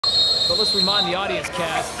But let's remind the audience,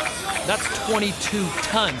 Kaz, that's 22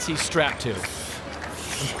 tons he's strapped to.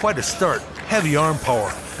 And quite a start. Heavy arm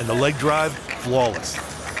power, and the leg drive, flawless.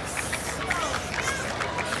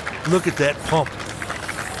 Look at that pump.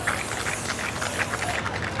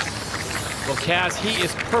 Well, Kaz, he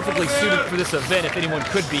is perfectly suited for this event, if anyone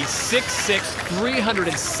could be. 6'6",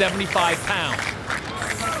 375 pounds.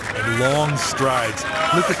 And long strides.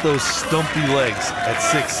 Look at those stumpy legs at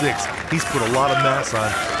 6'6". He's put a lot of mass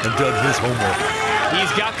on and done his homework.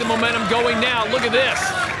 He's got the momentum going now. Look at this.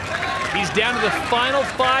 He's down to the final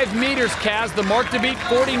 5 meters, Kaz. The mark to beat,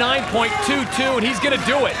 49.22, and he's going to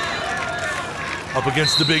do it. Up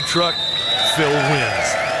against the big truck, Phil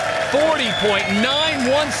wins.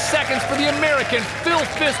 40.91 seconds for the American, Phil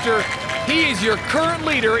Pfister. He is your current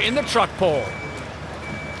leader in the truck pole.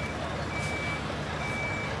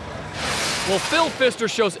 Well, Phil Pfister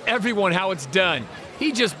shows everyone how it's done.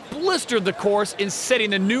 He just blistered the course in setting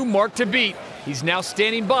the new mark to beat. He's now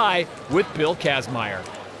standing by with Bill Kazmaier.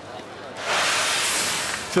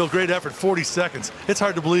 Phil, great effort, 40 seconds. It's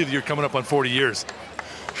hard to believe you're coming up on 40 years.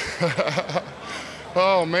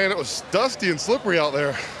 Oh, man, it was dusty and slippery out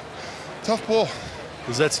there. Tough pull.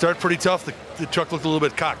 Does that start pretty tough? The truck looked a little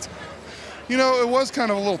bit cocked. You know, it was kind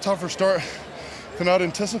of a little tougher start than I'd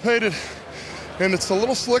anticipated. And it's a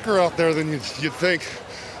little slicker out there than you'd think.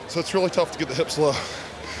 So it's really tough to get the hips low.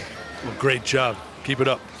 Well, great job. Keep it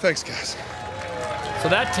up. Thanks, guys. So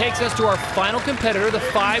that takes us to our final competitor, the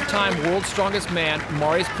 5-time world's strongest man,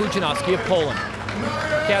 Mariusz Pudzianowski of Poland.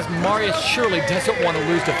 Kaz, Mariusz surely doesn't want to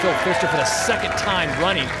lose to Phil Pfister for the 2nd time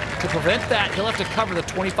running. To prevent that, he'll have to cover the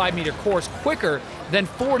 25-meter course quicker than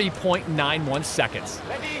 40.91 seconds.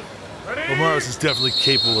 Well, Mariusz is definitely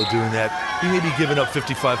capable of doing that. He may be giving up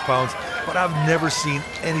 55 pounds, but I've never seen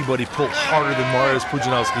anybody pull harder than Mariusz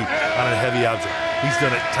Pudzianowski on a heavy object. He's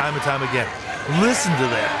done it time and time again. Listen to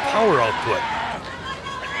that power output.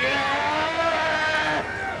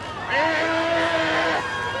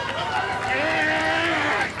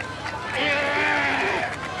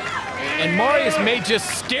 And Mariusz may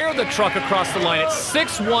just scare the truck across the line. At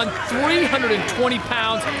 6'1", 320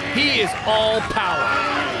 pounds, he is all power.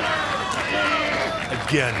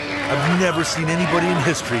 Again, I've never seen anybody in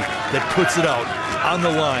history that puts it out on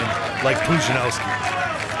the line like Pudzianowski.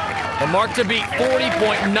 The mark to beat,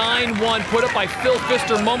 40.91, put up by Phil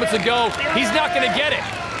Pfister moments ago. He's not going to get it.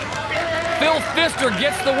 Phil Pfister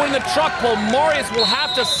gets the win in the truck pole. Mariusz will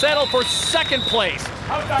have to settle for 2nd place,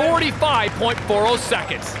 45.40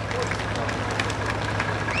 seconds.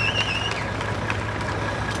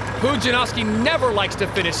 Pudzianowski never likes to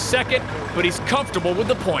finish 2nd, but he's comfortable with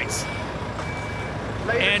the points.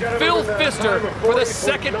 And Phil Pfister, for the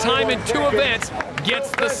 2nd time in 2 events, gets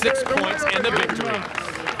the 6 points and the victory.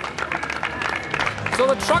 So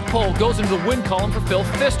the truck pole goes into the win column for Phil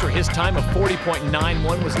Pfister. His time of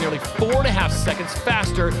 40.91 was nearly 4.5 seconds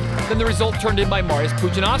faster than the result turned in by Mariusz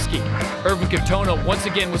Pudzianowski. Irvin Katona once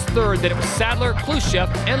again was 3rd, then it was Sadler, Khrushchev,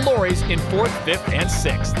 and Loris in 4th, 5th, and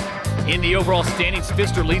 6th. In the overall standings,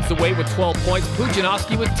 Pfister leads the way with 12 points,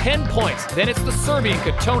 Pudzianowski with 10 points. Then it's the Serbian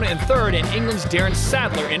Katona in 3rd and England's Darren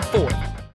Sadler in 4th.